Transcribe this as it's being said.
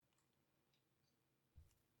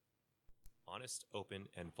Honest, Open,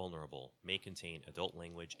 and Vulnerable may contain adult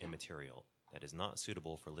language and material that is not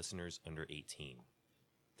suitable for listeners under 18.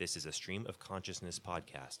 This is a stream of consciousness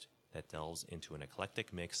podcast that delves into an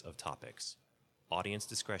eclectic mix of topics. Audience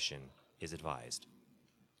discretion is advised.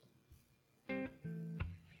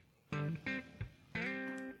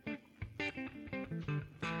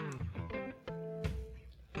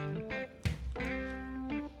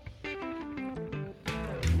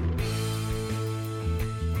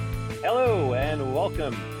 Hello and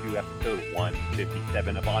welcome to episode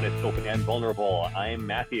 157 of Honest, Open, and Vulnerable. I'm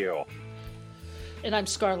Matthew. And I'm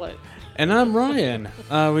Scarlett. And I'm Ryan.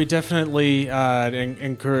 We definitely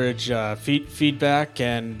encourage feedback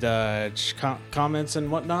and comments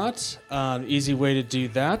and whatnot. Easy way to do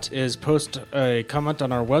that is post a comment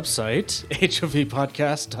on our website,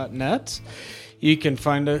 hovpodcast.net. You can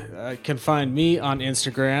find me on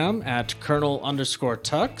Instagram at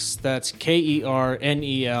Colonel_Tux. That's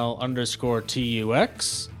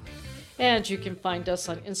KERNEL_TUX. And you can find us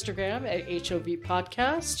on Instagram at HOV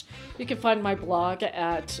Podcast. You can find my blog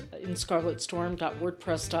at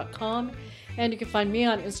inscarletstorm.wordpress.com. And you can find me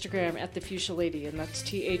on Instagram at The Fuchsia Lady, and that's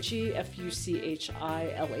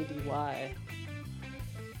TheFuchilady.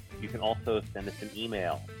 You can also send us an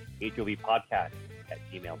email,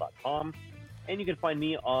 hovpodcast@gmail.com. And you can find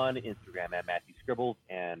me on Instagram at Matthew Scribbles.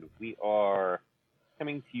 And we are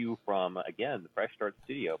coming to you from, again, the Fresh Start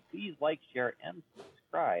Studio. Please like, share, and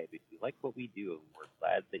subscribe if you like what we do. We're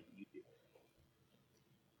glad that you do.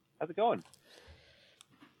 How's it going?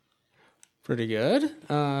 Pretty good.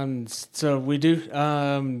 So we do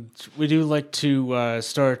like to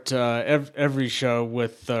start every show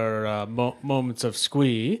with our moments of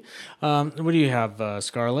squee. What do you have,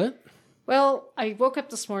 Scarlett? Well, I woke up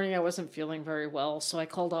this morning, I wasn't feeling very well, so I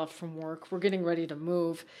called off from work. We're getting ready to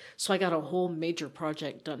move, so I got a whole major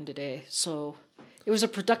project done today. So it was a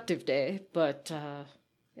productive day, but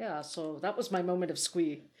yeah, so that was my moment of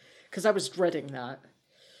squee, because I was dreading that.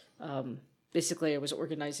 Basically, I was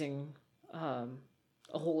organizing a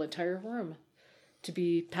whole entire room to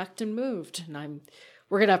be packed and moved, and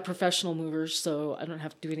we're going to have professional movers, so I don't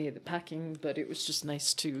have to do any of the packing, but it was just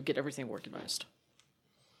nice to get everything organized.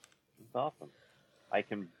 Awesome. I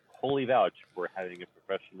can wholly vouch for having a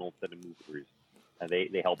professional set of movers.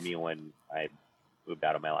 They helped me when I moved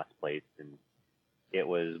out of my last place, and it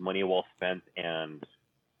was money well spent and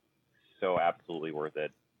so absolutely worth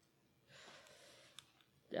it.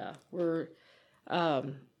 Yeah, for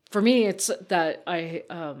me, it's that I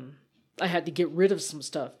had to get rid of some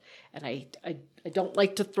stuff, and I don't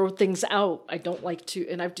like to throw things out. I don't like to,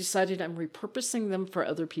 and I've decided I'm repurposing them for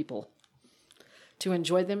other people, to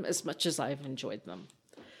enjoy them as much as I've enjoyed them.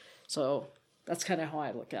 So that's kind of how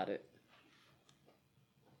I look at it.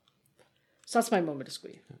 So that's my moment of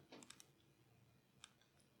squee.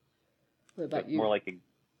 What about you?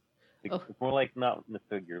 It's more like not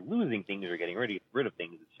necessarily you're losing things or getting rid of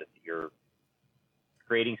things. It's just that you're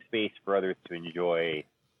creating space for others to enjoy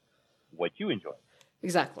what you enjoy.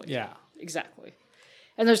 Exactly. Yeah. Exactly.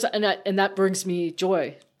 And that brings me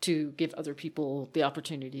joy to give other people the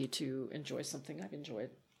opportunity to enjoy something I've enjoyed.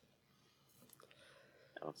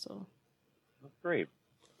 So that's great.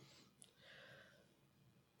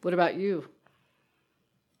 What about you?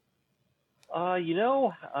 A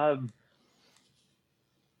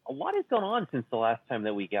lot has gone on since the last time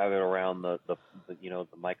that we gathered around the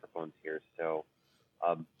microphones here. So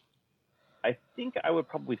I think I would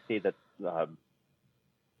probably say that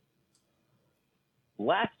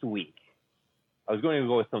last week, I was going to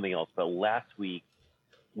go with something else, but last week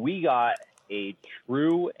we got a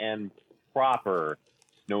true and proper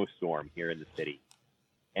snowstorm here in the city.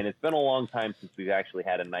 And it's been a long time since we've actually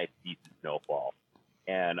had a nice, decent snowfall.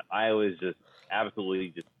 And I was just absolutely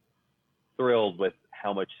just thrilled with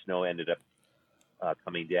how much snow ended up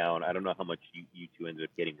coming down. I don't know how much you two ended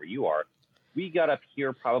up getting where you are. We got up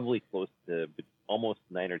here probably close to almost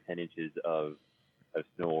 9 or 10 inches of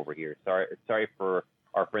snow over here. Sorry for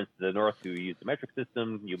our friends to the north who use the metric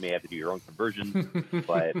system. You may have to do your own conversion,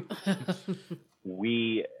 but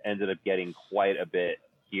we ended up getting quite a bit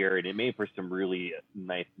here, and it made for some really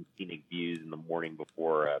nice and scenic views in the morning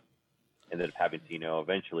before ended up having to,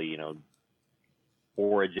 eventually,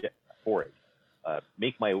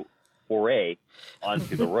 make my foray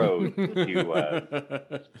onto the road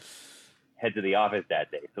to head to the office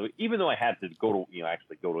that day. So even though I had to go to,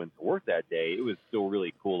 actually go into work that day, it was still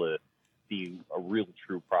really cool to see a real,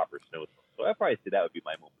 true, proper snowstorm. So I'd probably say that would be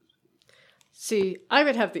my moment. See, I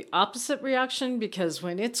would have the opposite reaction, because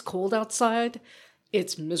when it's cold outside,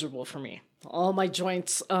 it's miserable for me. All my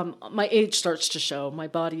joints, my age starts to show. My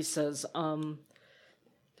body says,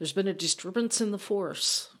 There's been a disturbance in the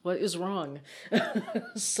force. What is wrong?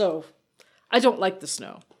 So, I don't like the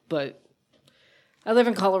snow, but I live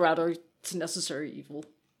in Colorado. It's a necessary evil.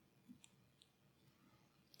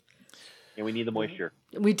 And we need the moisture.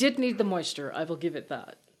 We did need the moisture. I will give it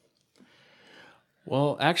that.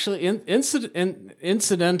 Well, actually,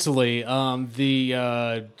 incidentally,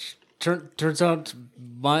 turns out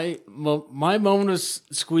my moment of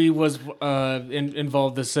squee was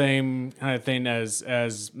involved the same kind of thing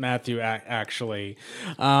as Matthew actually,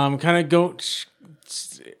 kind of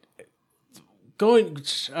going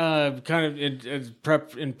kind of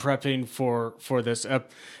in prepping for this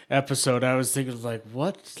episode. I was thinking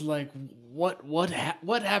what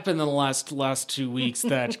happened in the last 2 weeks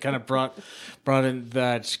that kind of brought in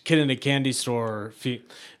that kid in a candy store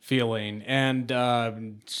feeling, and I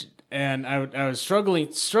was struggling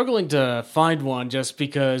to find one just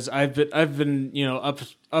because I've been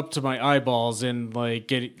up to my eyeballs in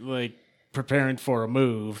preparing for a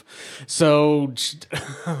move. So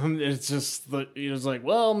it's just it was like,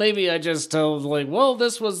 well, maybe I just tell well,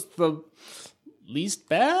 this was the least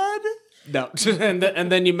bad. No, and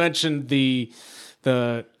then you mentioned the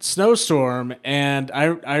snowstorm, and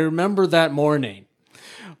I remember that morning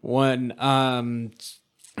when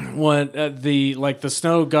the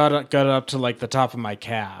snow got up to the top of my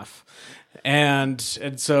calf, and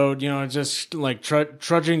so just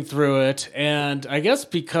trudging through it, and I guess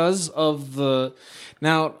because of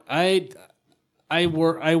I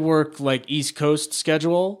work East Coast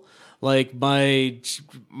schedule. My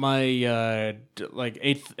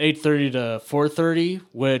 8:30 to 4:30,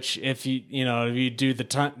 which if you do the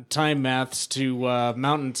time maths to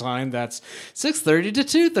Mountain Time, that's 6:30 to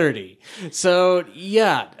 2:30. So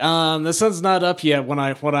yeah, the sun's not up yet when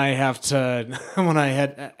I have to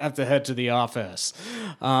have to head to the office,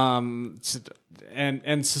 and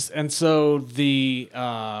so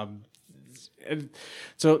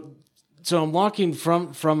So I'm walking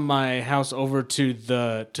from my house over to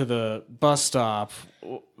the bus stop,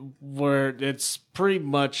 where it's pretty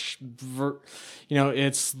much,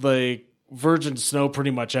 it's virgin snow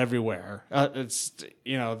pretty much everywhere. It's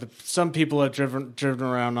some people have driven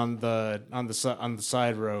around on the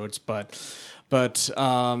side roads, but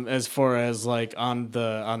as far as on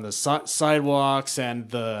the sidewalks and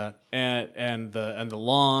the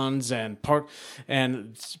lawns and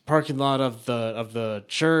parking lot of the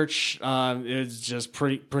church, it's just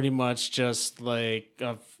pretty much just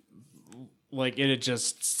it had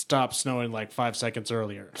just stopped snowing 5 seconds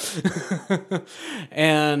earlier.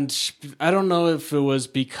 And I don't know if it was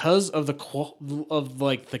because of the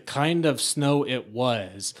kind of snow it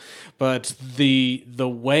was, but the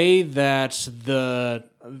way that the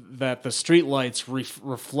streetlights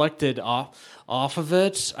reflected off of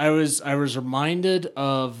it, I was reminded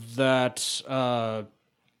of that of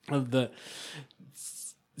the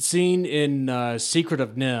scene in Secret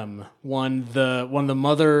of Nim when the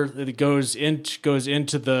mother goes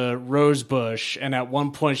into the rose bush, and at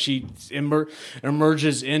one point she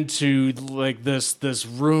emerges into this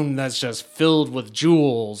room that's just filled with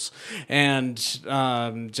jewels, and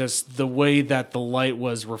just the way that the light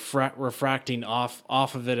was refracting off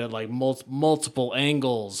of it at multiple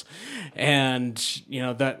angles, and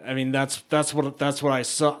that's what I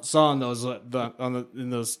saw in those in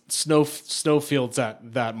those snow fields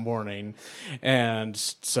that morning. And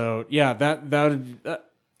so yeah,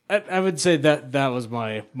 I would say that was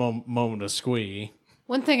my moment of squee.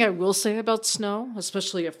 One thing I will say about snow,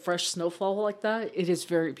 especially a fresh snowfall like that, it is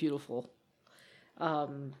very beautiful.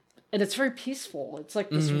 And it's very peaceful. It's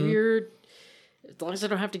this weird, as long as I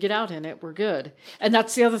don't have to get out in it, we're good. And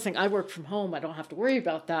that's the other thing. I work from home. I don't have to worry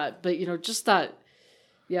about that. But just that,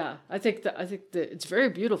 yeah, I think that it's very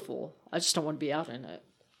beautiful. I just don't want to be out in it.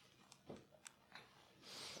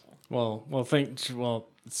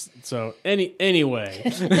 So anyway,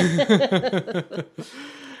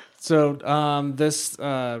 so on this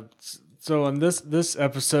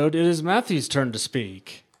episode, it is Matthew's turn to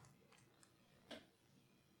speak.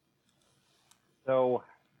 So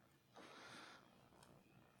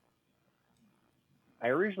I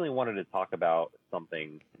originally wanted to talk about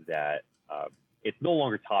something that it's no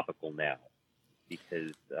longer topical now,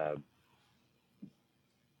 because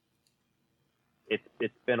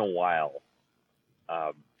it's been a while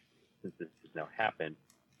since this has now happened,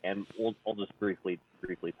 and I'll just briefly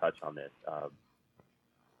touch on this.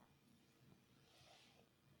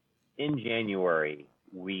 In January,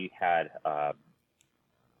 we had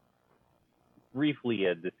briefly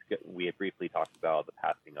talked about the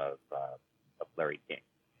passing of Larry King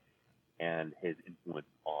and his influence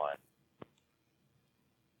on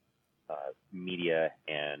media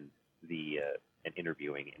and the and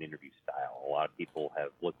interviewing and interview style. A lot of people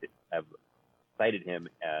have cited him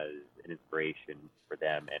as an inspiration for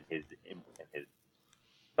them, and his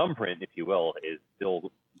thumbprint, if you will, is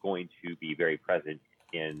still going to be very present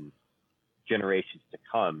in generations to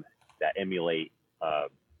come that emulate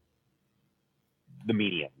the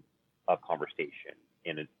medium of conversation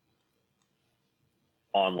in an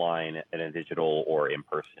online, in a digital, or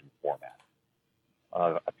in-person format.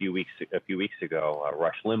 A few weeks ago,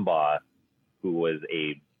 Rush Limbaugh, who was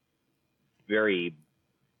a very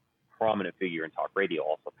prominent figure in talk radio,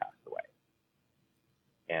 also passed away.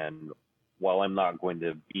 And while I'm not going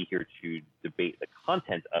to be here to debate the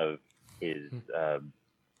content of his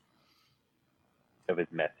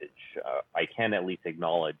message, I can at least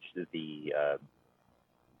acknowledge the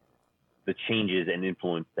changes and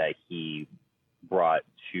influence that he brought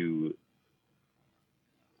to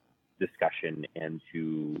discussion and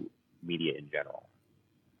to media in general.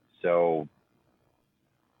 So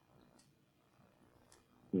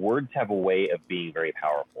words have a way of being very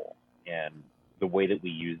powerful, and the way that we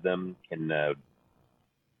use them can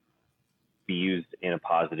be used in a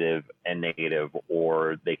positive and negative,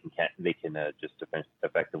 or they can just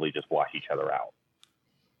effectively just wash each other out.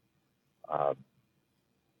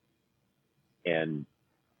 And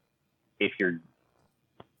if you're,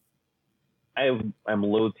 I'm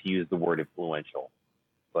loath to use the word influential,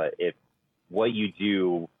 but if what you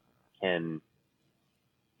do can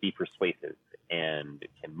be persuasive and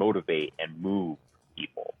can motivate and move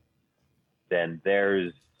people, then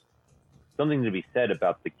there's something to be said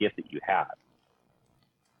about the gift that you have,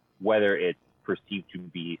 whether it's perceived to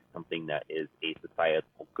be something that is a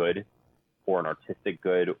societal good or an artistic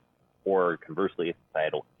good, or conversely a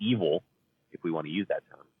societal evil, if we want to use that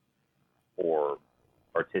term, or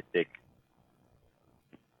artistic.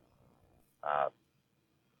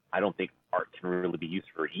 I don't think art can really be used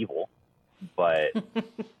for evil, but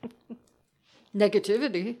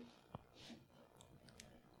negativity.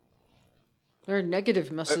 There are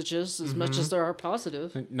negative messages as much as there are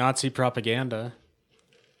positive. Nazi propaganda.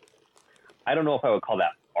 I don't know if I would call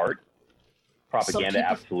that art. Propaganda,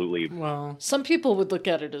 people- absolutely. Well, Some people would look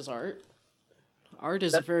at it as art. Art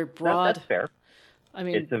is a very broad. That's fair. I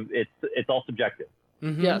mean, It's all subjective.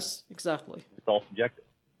 yes, exactly. It's all subjective.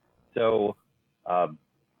 So,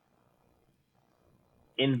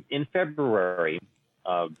 in February,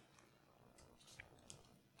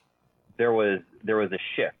 there was a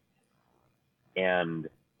shift, and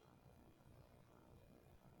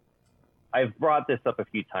I've brought this up a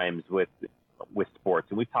few times with sports,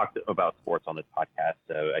 and we've talked about sports on this podcast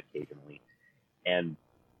occasionally. And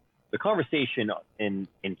the conversation in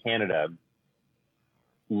Canada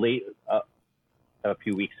late a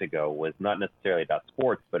few weeks ago was not necessarily about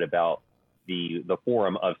sports, but about the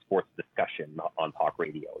forum of sports discussion on talk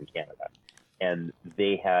radio in Canada. And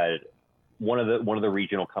they had one of the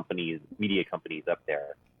regional media companies up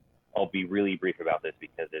there. I'll be really brief about this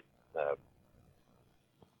because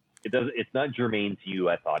it's not germane to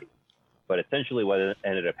U.S. audience, but essentially what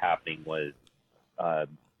ended up happening was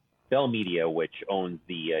Bell Media, which owns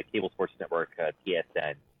the cable sports network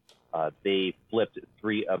TSN, they flipped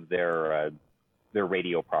 3 of their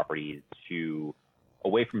radio properties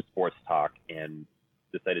away from sports talk and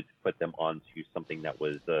decided to put them onto something that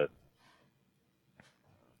was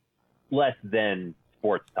less than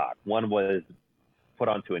sports talk. One was put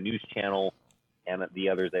onto a news channel, and the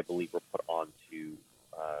others, I believe, were put onto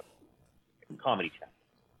comedy channels.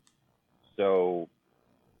 So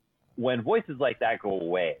when voices like that go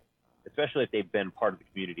away, especially if they've been part of the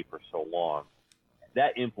community for so long,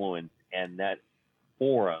 that influence and that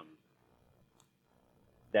forum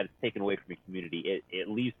that is taken away from the community, it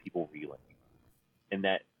leaves people reeling. And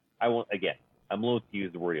that I'm loath to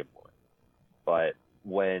use the word influence, but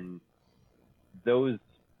when those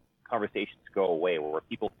conversations go away, where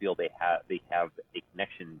people feel they have a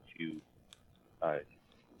connection to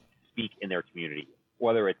speak in their community,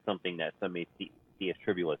 whether it's something that some may see as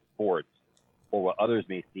trivial as sports, or what others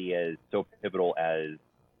may see as so pivotal as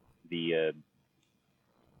the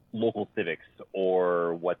local civics,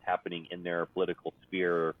 or what's happening in their political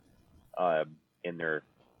sphere,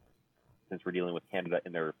 since we're dealing with Canada,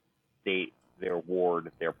 in their state, their ward,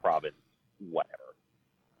 their province, whatever.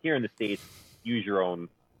 Here in the States, use your own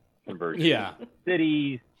conversion. Yeah.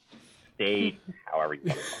 Cities, state, however you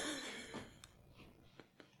want to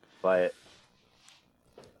call it.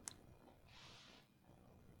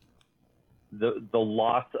 But the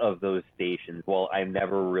loss of those stations, well, I've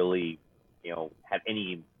never really, had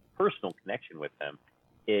any personal connection with them.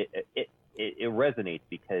 It resonates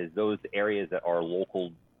because those areas that are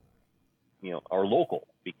local are local,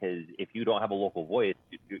 because if you don't have a local voice,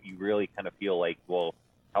 you really kind of feel like, well,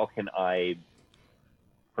 how can I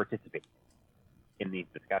participate in these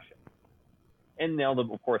discussions? And now,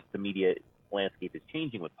 of course, the media landscape is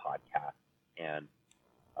changing with podcasts and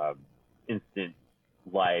instant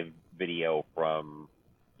live video from,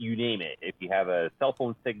 you name it. If you have a cell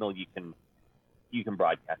phone signal, you can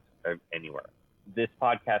broadcast anywhere. This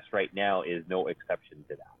podcast right now is no exception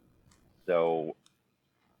to that. So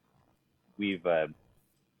we've hi.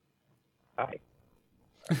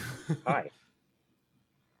 Hi.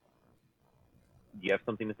 Do you have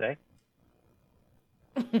something to say?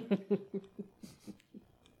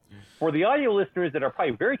 For the audio listeners that are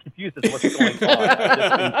probably very confused as to what's going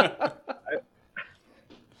on,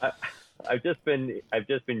 I've just been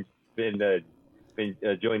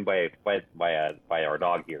joined by our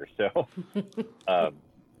dog here, so I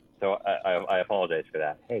apologize for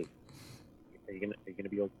that. Hey, are you gonna sit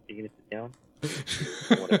down?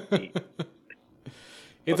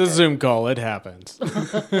 It's a Zoom call. It happens.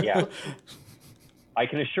 Yeah. I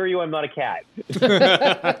can assure you I'm not a cat.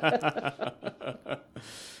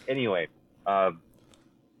 Anyway, so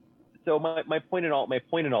my point in all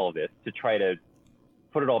of this, to try to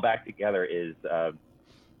put it all back together, is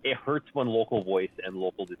it hurts when local voice and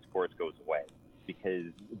local discourse goes away, because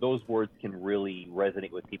those words can really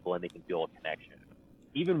resonate with people and they can feel a connection.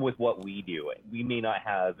 Even with what we do, we may not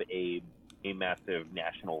have a massive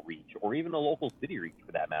national reach, or even a local city reach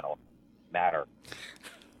for that matter.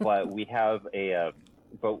 But we have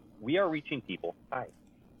but we are reaching people. Hi.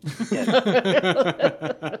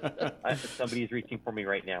 Yes. Somebody's reaching for me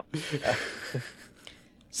right now.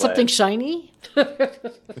 Something shiny?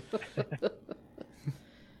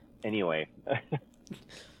 Anyway.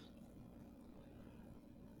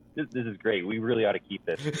 This is great. We really ought to keep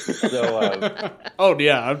this. So, oh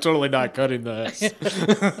yeah, I'm totally not cutting this.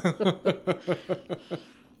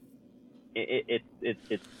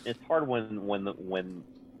 It's hard when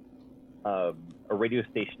a radio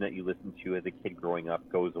station that you listened to as a kid growing up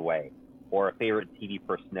goes away, or a favorite TV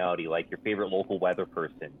personality, like your favorite local weather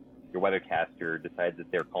person, your weathercaster, decides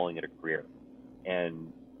that they're calling it a career,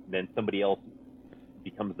 and then somebody else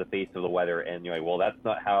becomes the face of the weather, and you're like, well, that's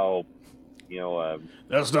not how.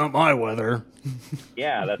 That's not my weather.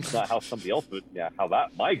 Yeah, that's not how somebody else would. Yeah, how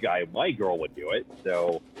that my girl would do it.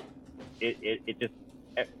 So, it just,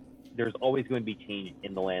 there's always going to be change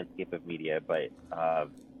in the landscape of media, but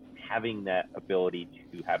having that ability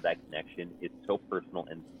to have that connection is so personal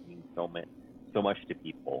and means so much to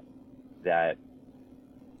people, that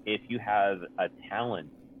if you have a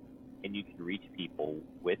talent and you can reach people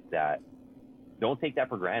with that, don't take that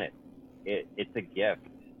for granted. It's a gift.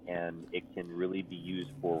 And it can really be used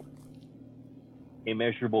for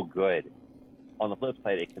immeasurable good. On the flip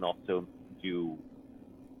side, it can also do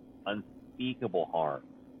unspeakable harm.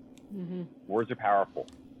 Mm-hmm. Words are powerful,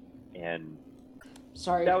 and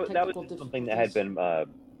sorry, that was just something that had been kind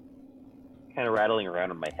of rattling around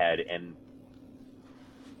in my head. And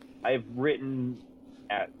I've written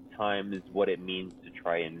at times what it means to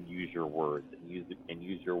try and use your words and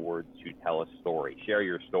use your words to tell a story, share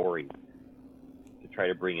your story, to try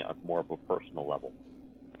to bring it up more of a personal level.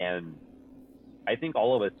 And I think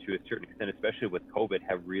all of us, to a certain extent, especially with COVID,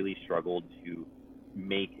 have really struggled to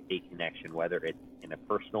make a connection, whether it's in a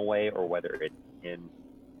personal way or whether it's in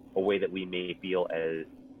a way that we may feel as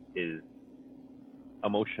is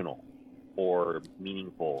emotional or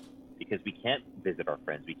meaningful, because we can't visit our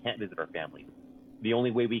friends, we can't visit our families. The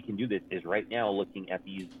only way we can do this is right now looking at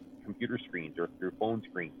these computer screens or through phone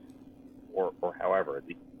screens, or however.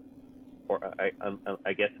 Or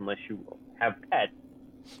I guess unless you have pets,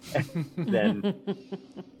 then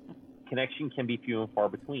connection can be few and far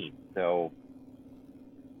between. So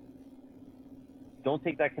don't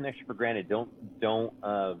take that connection for granted. Don't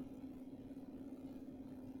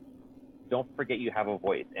forget you have a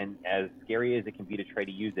voice. And as scary as it can be to try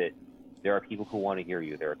to use it, there are people who want to hear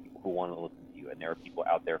you. There are people who want to listen to you, and there are people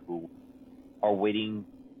out there who are waiting,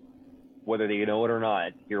 whether they know it or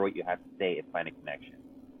not, to hear what you have to say and find a connection.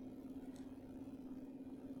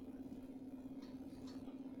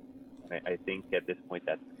 I think at this point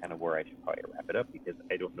that's kind of where I should probably wrap it up, because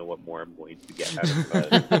I don't know what more I'm going to get out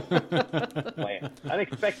of my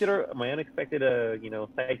unexpected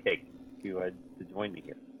sidekick to join me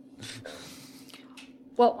here.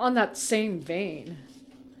 Well, on that same vein,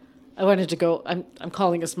 I wanted to go. I'm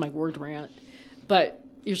calling this my word rant, but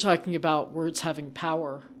you're talking about words having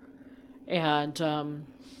power, and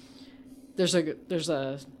there's a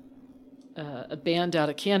band out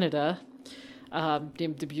of Canada.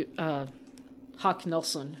 Named Hawk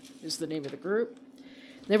Nelson is the name of the group.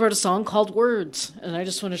 They wrote a song called Words, and I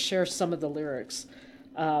just want to share some of the lyrics.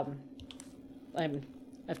 I've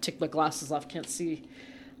taken my glasses off, can't see.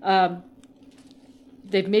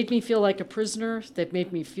 They've made me feel like a prisoner. They've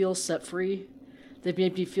made me feel set free. They've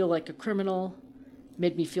made me feel like a criminal,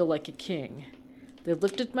 made me feel like a king. They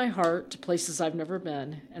lifted my heart to places I've never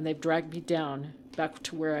been, and they've dragged me down, back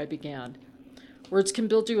to where I began. Words can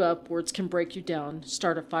build you up, words can break you down,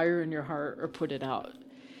 start a fire in your heart, or put it out.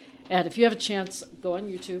 And if you have a chance, go on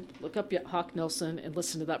YouTube, look up Hawk Nelson, and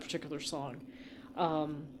listen to that particular song.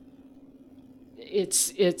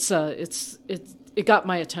 It got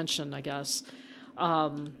my attention, I guess.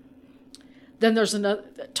 Then there's another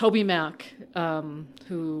Toby Mac,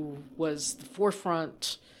 who was the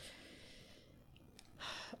forefront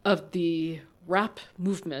of the rap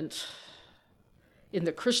movement in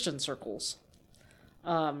the Christian circles. He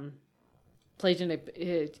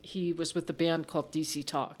was with the band called DC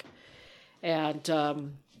Talk,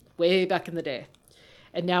 and way back in the day.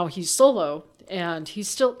 And now he's solo, and he's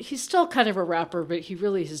still kind of a rapper, but he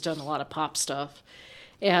really has done a lot of pop stuff.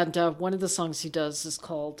 And one of the songs he does is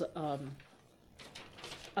called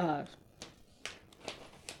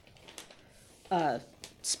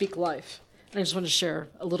Speak Life. And I just want to share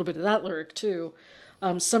a little bit of that lyric too.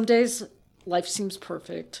 Some days life seems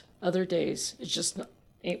perfect. Other days it just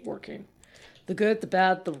ain't working. The good, the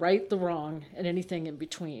bad, the right, the wrong, and anything in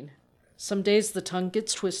between. Some days the tongue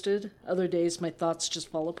gets twisted. Other days my thoughts just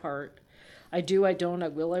fall apart. I do, I don't, I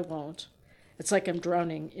will, I won't. It's like I'm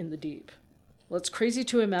drowning in the deep. Well, it's crazy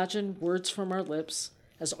to imagine words from our lips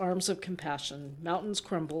as arms of compassion. Mountains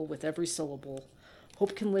crumble with every syllable.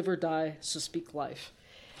 Hope can live or die, so speak life.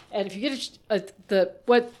 And if you get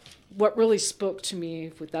what really spoke to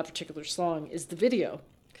me with that particular song is the video.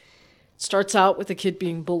 It starts out with a kid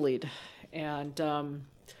being bullied, and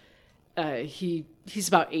he's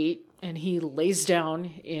about 8, and he lays down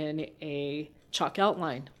in a chalk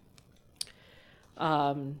outline.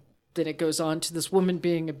 Then it goes on to this woman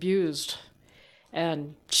being abused,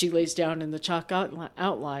 and she lays down in the chalk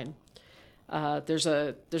outline. There's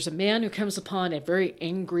a man who comes upon a very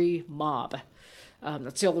angry mob.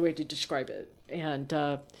 That's the only way to describe it.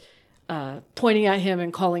 And pointing at him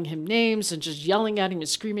and calling him names and just yelling at him and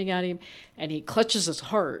screaming at him. And he clutches his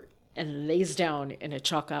heart and lays down in a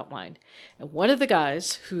chalk outline. And one of the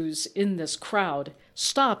guys who's in this crowd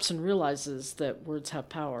stops and realizes that words have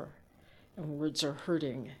power, and words are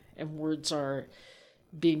hurting, and words are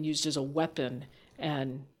being used as a weapon.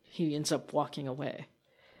 And he ends up walking away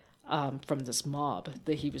from this mob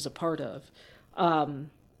that he was a part of.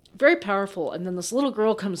 Very powerful. And then this little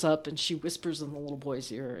girl comes up and she whispers in the little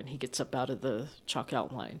boy's ear, and he gets up out of the chalk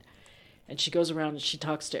outline. And she goes around and she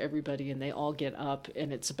talks to everybody, and they all get up,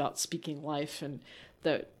 and it's about speaking life, and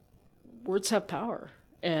that words have power.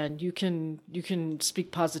 And you can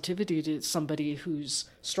speak positivity to somebody who's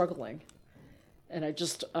struggling. And I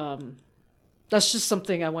just that's just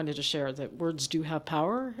something I wanted to share, that words do have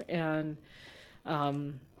power, and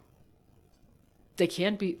they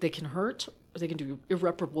can hurt, or they can do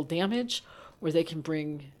irreparable damage, or they can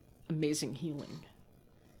bring amazing healing.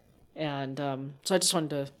 And so I just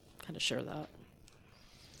wanted to kind of share that.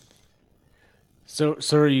 So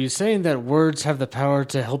are you saying that words have the power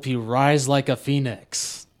to help you rise like a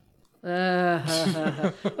phoenix?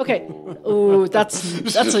 Okay. Ooh, that's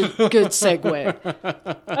a good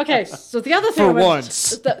segue. Okay, so the other thing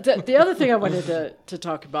the other thing I wanted to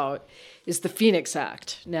talk about is the Phoenix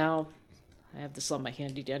Act. Now, I have this on my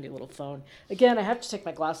handy dandy little phone. Again, I have to take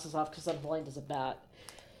my glasses off because I'm blind as a bat,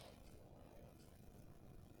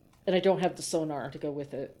 and I don't have the sonar to go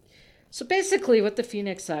with it. So basically, what the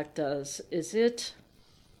Phoenix Act does is it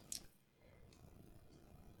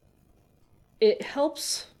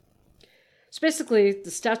helps. So basically,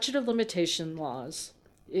 the statute of limitation laws,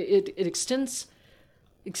 it extends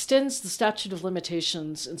the statute of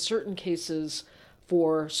limitations in certain cases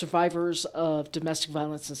for survivors of domestic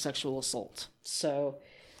violence and sexual assault. So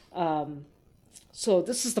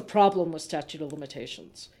this is the problem with statute of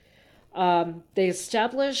limitations. They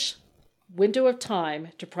establish window of time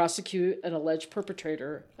to prosecute an alleged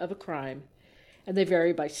perpetrator of a crime, and they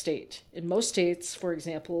vary by state. In most states, for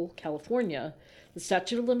example, California, the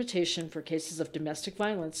statute of limitation for cases of domestic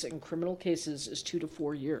violence in criminal cases is 2 to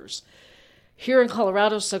 4 years. Here in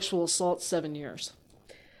Colorado, sexual assault, 7 years.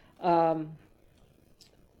 And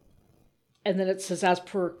then it says, as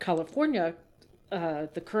per California,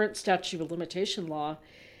 the current statute of limitation law,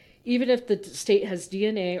 even if the state has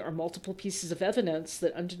DNA or multiple pieces of evidence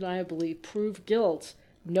that undeniably prove guilt,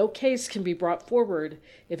 no case can be brought forward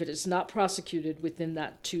if it is not prosecuted within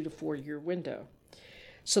that 2 to 4 year window.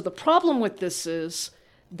 So the problem with this is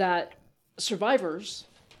that survivors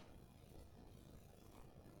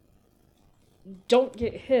don't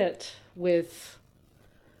get hit with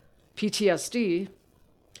PTSD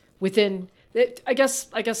within it. I guess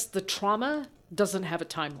the trauma doesn't have a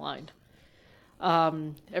timeline.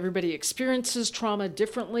 Everybody experiences trauma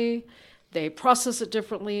differently, they process it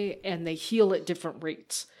differently, and they heal at different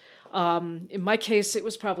rates. In my case, it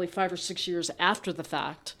was probably 5 or 6 years after the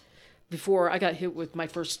fact before I got hit with my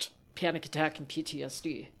first panic attack and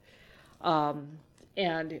PTSD.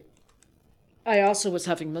 And I also was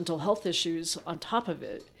having mental health issues on top of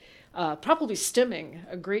it, probably stemming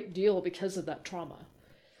a great deal because of that trauma.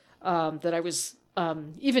 That I was,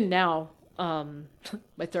 even now,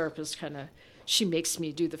 my therapist she makes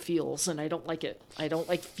me do the feels, and I don't like it. I don't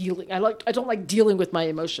like feeling, I don't like dealing with my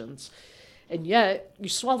emotions. And yet you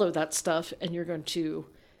swallow that stuff and you're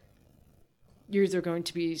either going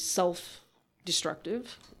to be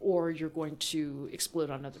self-destructive or you're going to explode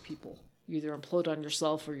on other people. You either implode on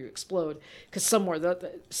yourself or you explode, because somewhere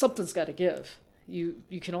something's got to give. You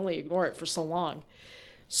can only ignore it for so long.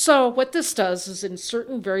 So what this does is, in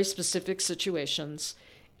certain very specific situations,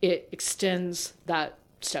 it extends that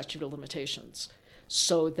statute of limitations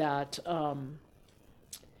so that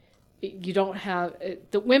you don't have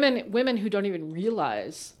the women who don't even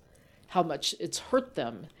realize how much it's hurt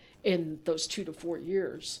them in those 2 to 4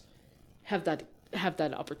 years have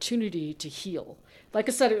that opportunity to heal. Like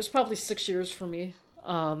I said, it was probably 6 years for me.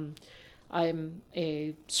 I'm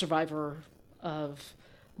a survivor of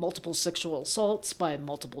multiple sexual assaults by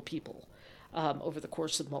multiple people over the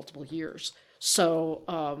course of multiple years. So,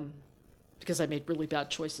 because I made really bad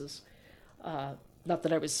choices. Not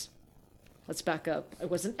that let's back up. I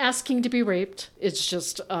wasn't asking to be raped. It's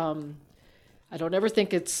just, I don't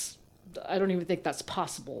even think that's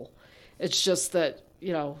possible. It's just that,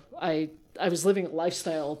 I was living a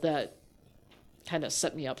lifestyle that kind of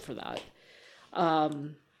set me up for that.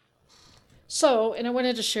 And I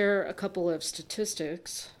wanted to share a couple of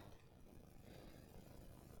statistics.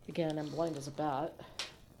 Again, I'm blind as a bat.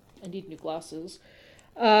 I need new glasses.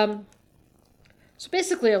 So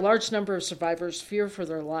basically, a large number of survivors fear for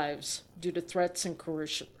their lives due to threats and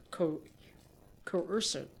coercion,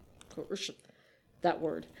 that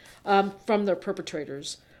word, from their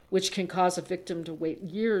perpetrators, which can cause a victim to wait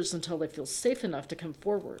years until they feel safe enough to come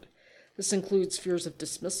forward. This includes fears of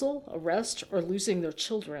dismissal, arrest, or losing their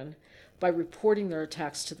children by reporting their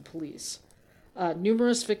attacks to the police.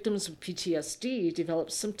 Numerous victims of PTSD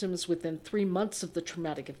develop symptoms within 3 months of the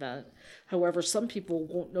traumatic event. However, some people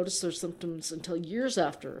won't notice their symptoms until years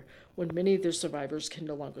after, when many of their survivors can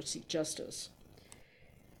no longer seek justice.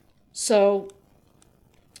 So,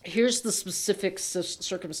 here's the specific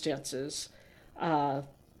circumstances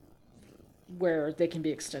where they can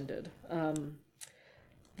be extended.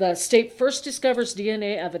 The state first discovers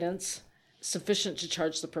DNA evidence sufficient to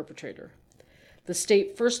charge the perpetrator. The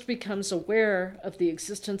state first becomes aware of the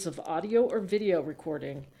existence of audio or video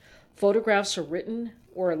recording, photographs or written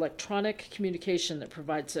or electronic communication that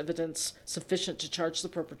provides evidence sufficient to charge the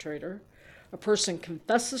perpetrator. A person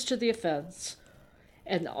confesses to the offense,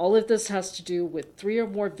 and all of this has to do with 3 or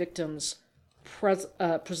more victims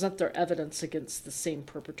present their evidence against the same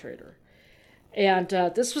perpetrator. And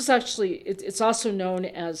this was actually, it's also known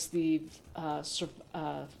as the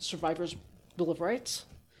Survivors' Bill of Rights.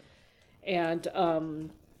 And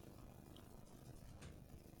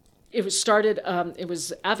it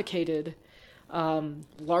was advocated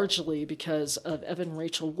largely because of Evan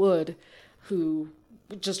Rachel Wood, who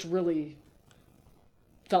just really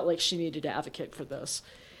felt like she needed to advocate for this.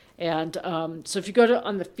 And so if you go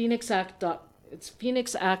on the it's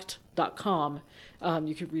phoenixact.com,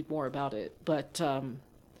 you can read more about it. But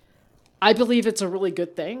I believe it's a really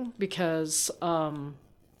good thing because,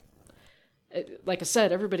 like I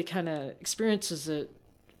said, everybody kind of experiences it.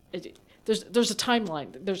 There's a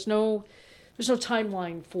timeline. There's no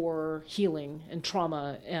timeline for healing and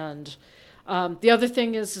trauma. And the other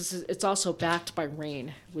thing is it's also backed by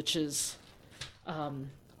RAINN, which is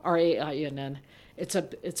RAINN. It's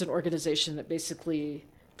an organization that basically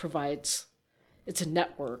provides. It's a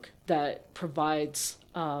network that provides.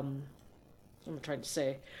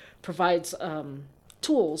 Provides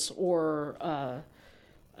tools or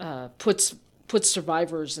puts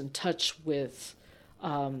survivors in touch with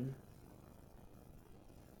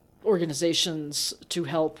organizations to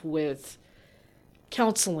help with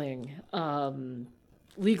counseling,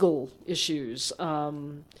 legal issues,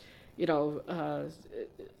 all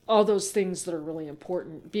those things that are really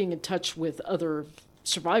important, being in touch with other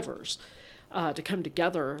survivors to come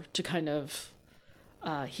together to kind of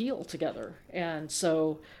heal together. And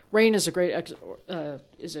so RAINN is a great,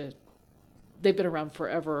 they've been around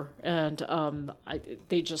forever, and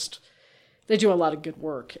they they do a lot of good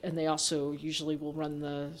work, and they also usually will run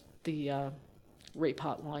the rape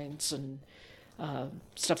hotlines and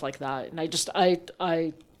stuff like that. And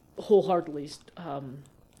I wholeheartedly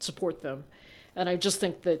support them, and I just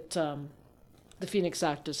think that the Phoenix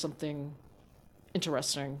Act is something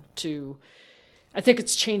interesting to. I think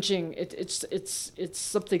it's changing. It's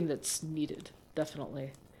something that's needed,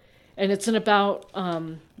 definitely, and it's in about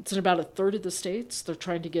a third of the states. They're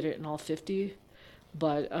trying to get it in all 50,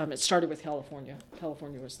 but it started with California.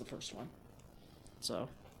 California was the first one, so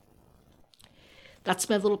that's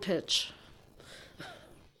my little pitch.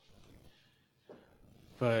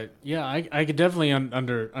 But yeah, I could definitely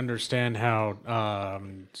understand how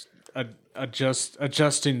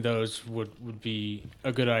adjusting those would be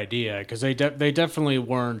a good idea, because they definitely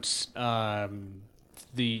weren't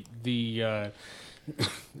the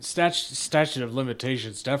statute of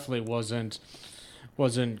limitations definitely wasn't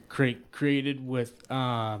created with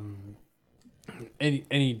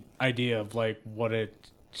any idea of like what it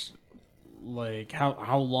like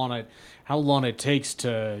how long it takes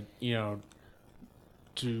to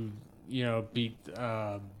be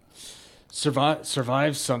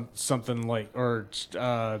survive something like, or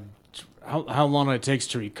how long it takes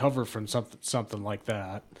to recover from something like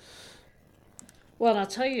that. Well, and I'll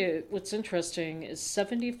tell you what's interesting is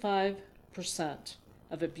 75%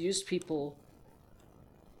 of abused people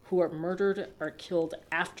who are murdered are killed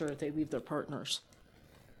after they leave their partners,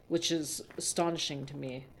 which is astonishing to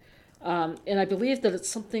me. And I believe that it's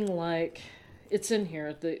something like, it's in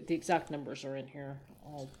here, the exact numbers are in here.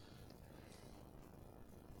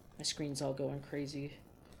 My screen's all going crazy,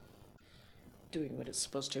 doing what it's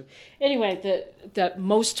supposed to. Anyway, that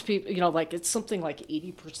most people, like it's something like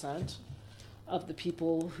 80% of the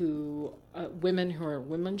people who, women who are in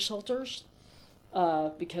women's shelters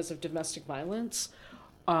because of domestic violence,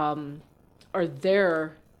 are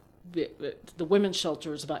there. The women's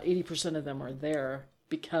shelters, about 80% of them are there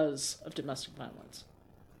because of domestic violence.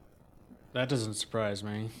 That doesn't surprise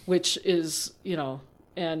me. Which is,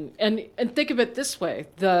 and think of it this way: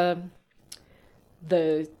 the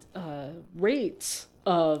rates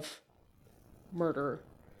of murder,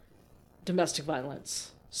 domestic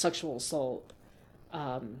violence, sexual assault,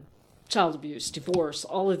 child abuse, divorce,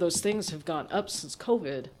 all of those things have gone up since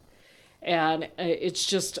COVID, and it's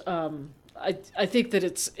just I think that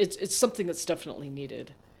it's something that's definitely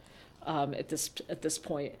needed at this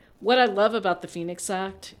point. What I love about the Phoenix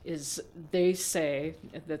Act is they say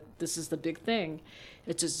that this is the big thing.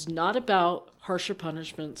 It is not about harsher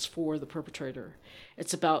punishments for the perpetrator.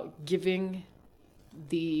 It's about giving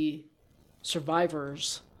the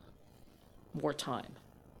survivors more time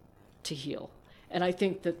to heal. And I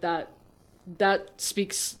think that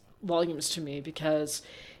speaks volumes to me, because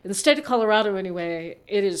in the state of Colorado anyway,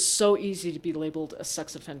 it is so easy to be labeled a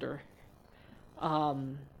sex offender.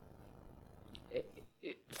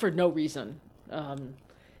 For no reason. It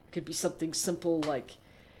could be something simple like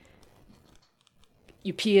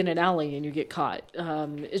you pee in an alley and you get caught.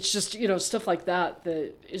 It's just, stuff like that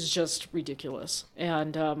is just ridiculous.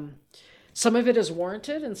 And some of it is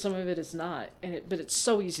warranted and some of it is not. But it's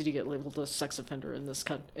so easy to get labeled a sex offender in this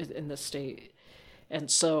state. And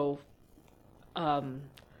so I'm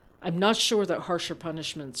not sure that harsher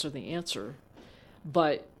punishments are the answer,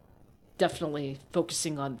 but definitely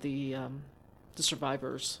focusing on the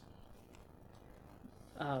survivors.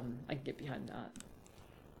 I can get behind that.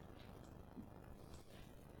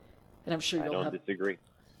 And I'm sure you'll have... disagree.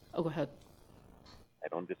 Oh, go ahead. I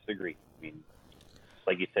don't disagree. I mean,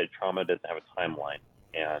 like you said, trauma doesn't have a timeline.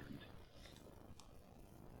 And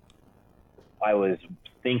I was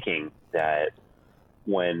thinking that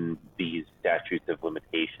when these statutes of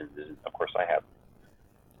limitations, and of course I have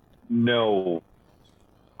no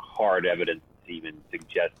hard evidence to even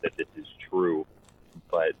suggest that this is true,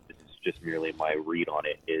 but this is just merely my read on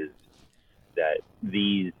it, is that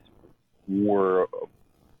these were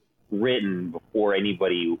written before any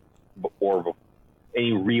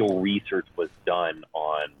real research was done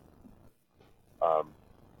on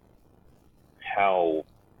how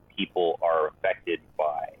people are affected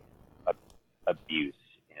by abuse.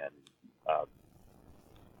 And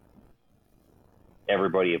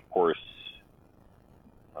everybody, of course,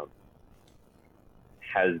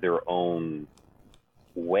 has their own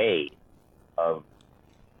way of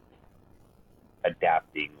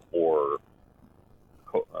adapting or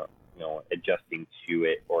adjusting to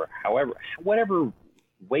it, or whatever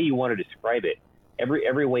way you want to describe it.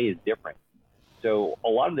 Every way is different. So a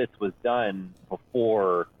lot of this was done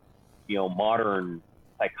before, modern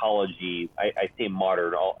psychology. I say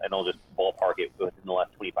modern, I'll just ballpark it within the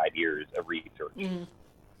last 25 years of research. Mm-hmm.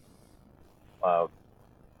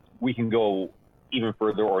 we can go even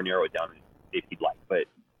further or narrow it down if you'd like. But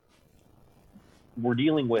we're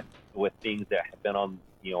dealing with things that have been on,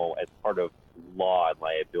 as part of law and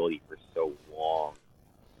liability for so long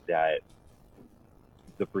that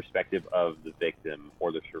the perspective of the victim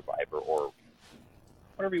or the survivor or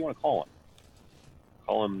whatever you want to call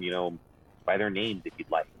them, by their names if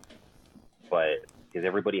you'd like. But because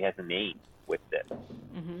everybody has a name with this.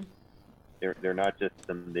 Mm-hmm. They're not just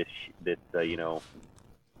this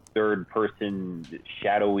third person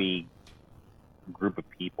shadowy group of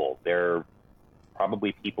people. They're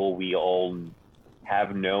probably people we all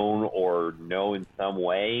have known or know in some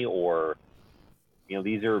way, or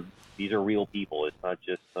these are real people. It's not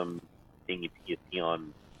just some thing you see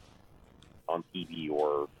on TV,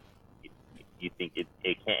 or you think it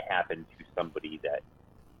can't happen to somebody that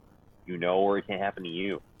or it can't happen to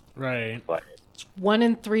you. Right. But 1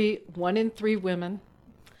 in 3 women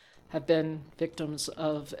have been victims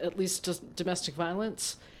of at least domestic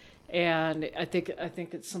violence, and I think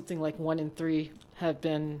it's something like 1 in 3 have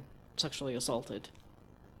been sexually assaulted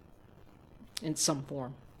in some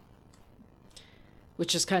form,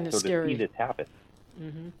 which is kind of scary. To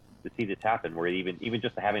see this happen, where even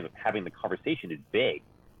just having the conversation is big,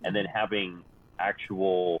 and then having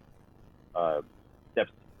actual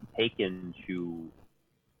steps taken to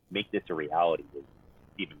make this a reality is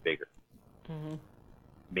even bigger. Mm-hmm.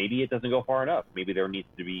 Maybe it doesn't go far enough. Maybe there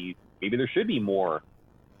should be more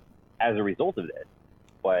as a result of this.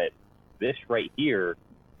 But this right here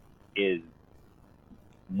is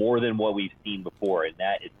more than what we've seen before, and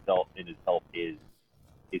that itself is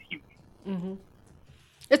huge. Mm-hmm.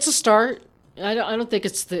 It's a start. I don't think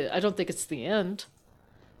it's the end,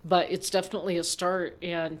 but it's definitely a start.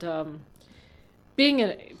 And being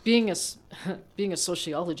a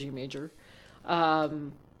sociology major,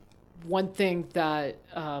 one thing that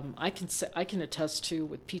I can attest to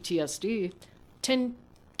with PTSD, 10,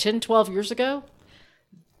 12 years ago,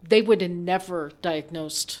 they would have never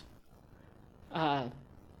diagnosed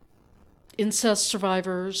incest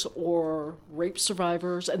survivors or rape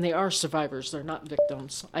survivors, and they are survivors, they're not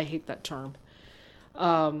victims. I hate that term.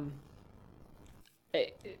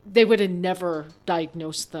 They would have never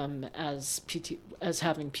diagnosed them as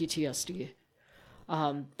having PTSD.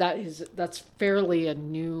 That's fairly a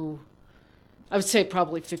new, I would say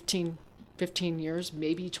probably 15 years,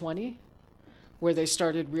 maybe 20, where they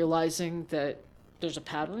started realizing that there's a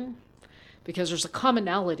pattern, because there's a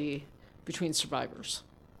commonality between survivors.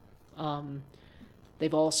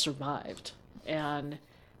 They've all survived, and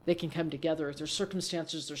they can come together. Their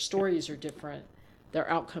circumstances, their stories are different. Their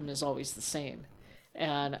outcome is always the same.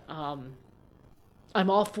 And I'm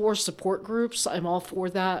all for support groups. I'm all for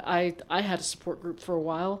that. I had a support group for a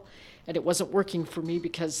while, and it wasn't working for me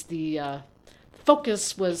because the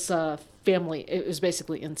focus was family. It was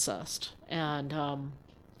basically incest, and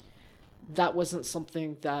that wasn't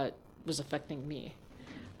something that was affecting me.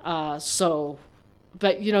 But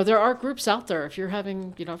there are groups out there. If you're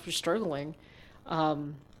having, if you're struggling,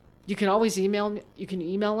 you can always email me. You can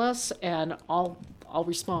email us, and I'll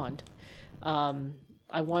respond.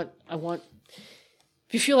 I want.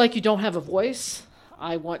 If you feel like you don't have a voice,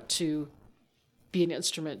 I want to be an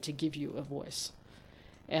instrument to give you a voice.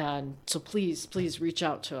 And so please reach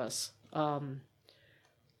out to us.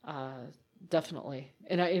 Definitely.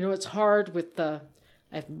 And I it's hard with I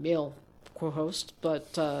have male co-host,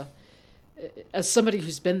 but as somebody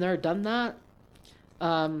who's been there, done that,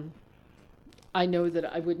 I know that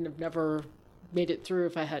I wouldn't have never made it through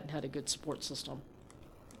if I hadn't had a good support system.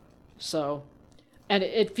 So, and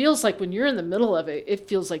it feels like when you're in the middle of it, it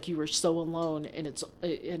feels like you were so alone, and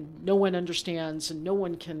no one understands, and no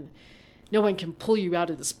one can pull you out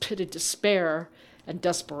of this pit of despair and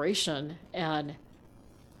desperation, and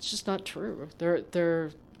it's just not true.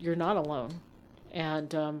 You're not alone,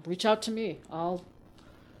 and reach out to me. I'll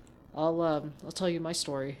tell you my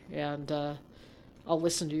story, and I'll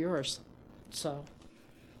listen to yours. So.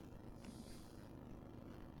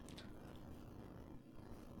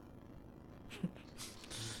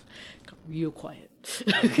 Real quiet.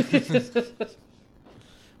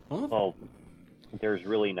 Well, there's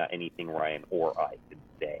really not anything Ryan or I could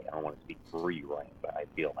say. I don't want to speak for you, Ryan, but I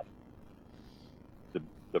feel like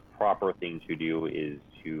the proper thing to do is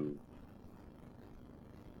to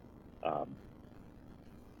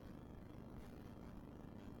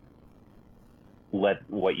let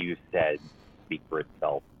what you said speak for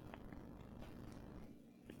itself.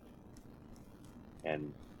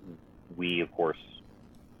 And we, of course,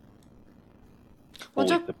 fully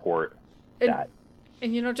support that.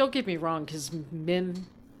 And don't get me wrong, because men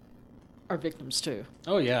are victims too.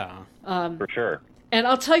 Oh yeah. For sure. And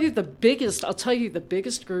I'll tell you the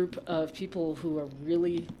biggest group of people who are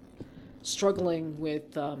really struggling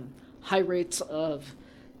with high rates of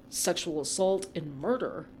sexual assault and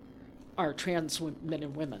murder are trans men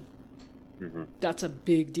and women. Mm-hmm. That's a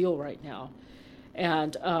big deal right now.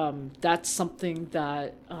 And that's something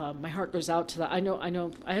that my heart goes out to. That I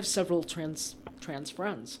know I have several trans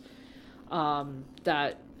friends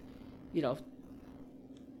that, you know,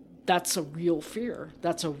 that's a real fear.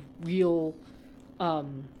 That's a real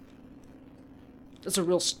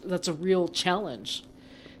challenge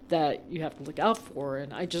that you have to look out for.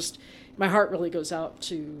 And my heart really goes out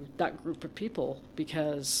to that group of people,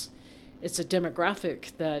 because it's a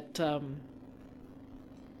demographic that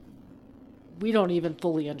we don't even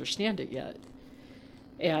fully understand it yet.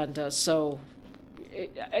 And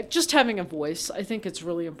just having a voice, I think it's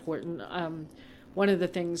really important. One of the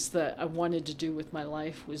things that I wanted to do with my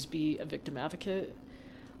life was be a victim advocate.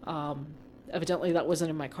 Evidently that wasn't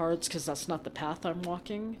in my cards, because that's not the path I'm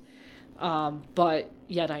walking. But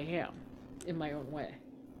yet I am, in my own way.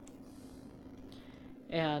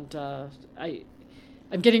 And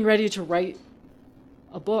I'm getting ready to write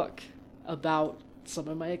a book about some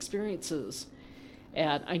of my experiences.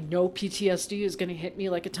 And I know PTSD is going to hit me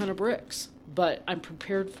like a ton of bricks, but I'm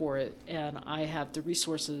prepared for it, and I have the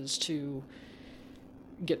resources to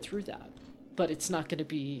get through that. But it's not going to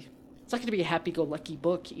be a happy-go-lucky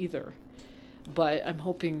book either. But I'm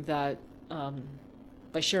hoping that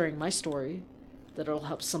by sharing my story, that it'll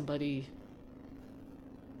help somebody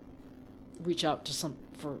reach out to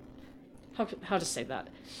how to say that.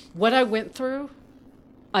 What I went through,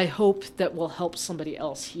 I hope that will help somebody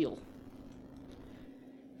else heal.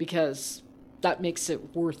 Because that makes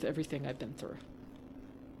it worth everything I've been through.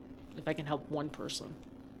 If I can help one person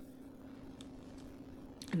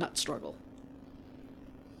and not struggle.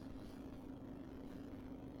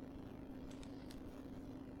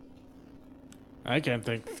 I can't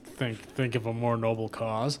think of a more noble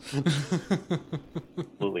cause.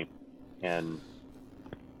 Absolutely. And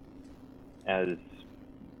as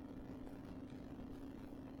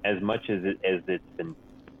much as it's been,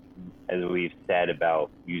 as we've said about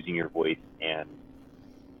using your voice and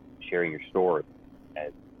sharing your story,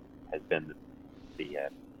 as has been the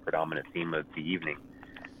predominant theme of the evening,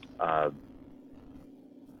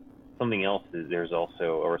 something else is there's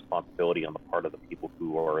also a responsibility on the part of the people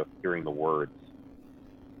who are hearing the words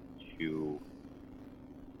to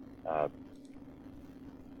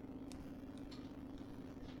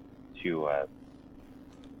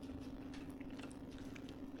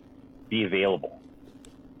be available.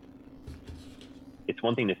 It's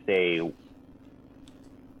one thing to say,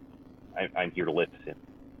 I'm here to listen,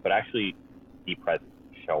 but actually be present,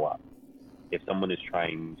 show up. If someone is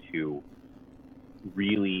trying to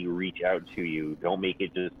really reach out to you, don't make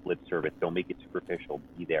it just lip service, don't make it superficial,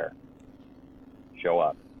 be there. Show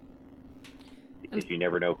up. Because you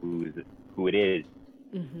never know who it is.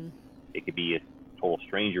 Mm-hmm. It could be a total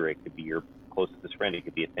stranger, it could be your closest friend, it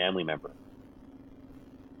could be a family member.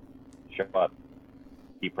 Show up.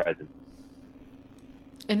 Be present.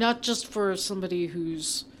 And not just for somebody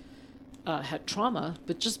who's had trauma,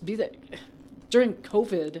 but just be there. During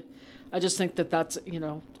COVID, I just think that's,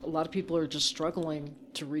 a lot of people are just struggling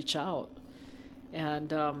to reach out.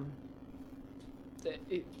 And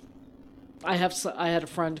I had a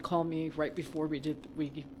friend call me right before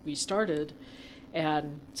we started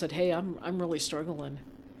and said, "Hey, I'm really struggling."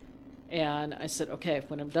 And I said, "Okay,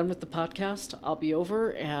 when I'm done with the podcast, I'll be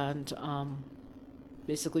over, and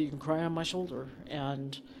basically you can cry on my shoulder,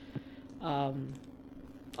 and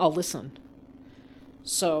I'll listen."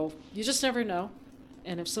 So you just never know.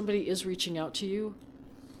 And if somebody is reaching out to you,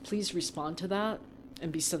 please respond to that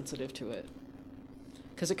and be sensitive to it,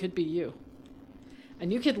 because it could be you.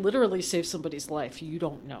 And you could literally save somebody's life. You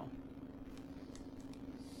don't know.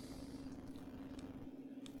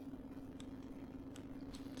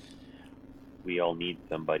 We all need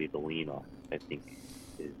somebody to lean on, I think,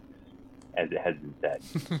 as it has been said.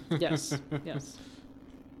 Yes, yes.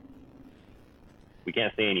 We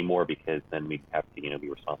can't say any more, because then we'd have to, be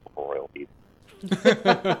responsible for royalties.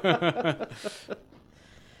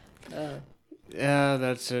 Yeah,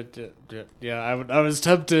 that's it. Yeah, I was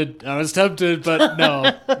tempted, but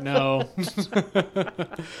no.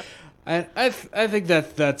 I think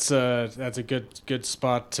that's a good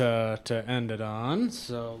spot to end it on.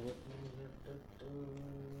 So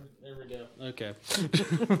there we go. Okay.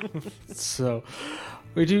 So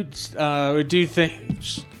we do think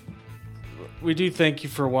we do thank you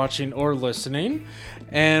for watching or listening,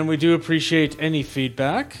 and we do appreciate any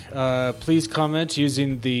feedback. Please comment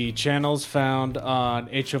using the channels found on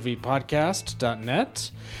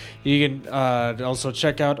hovpodcast.net. You can also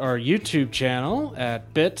check out our YouTube channel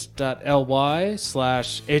at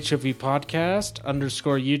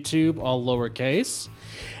bit.ly/hovpodcast_YouTube, all lowercase.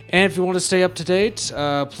 And if you want to stay up to date,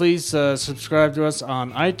 please subscribe to us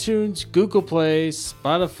on iTunes, Google Play,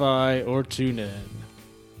 Spotify, or TuneIn.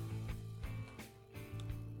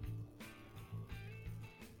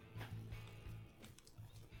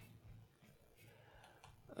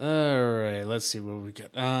 All right, let's see what we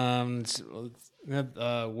got.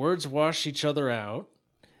 Words wash each other out.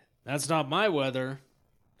 That's not my weather.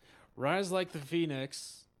 Rise like the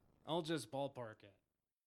phoenix. I'll just ballpark it.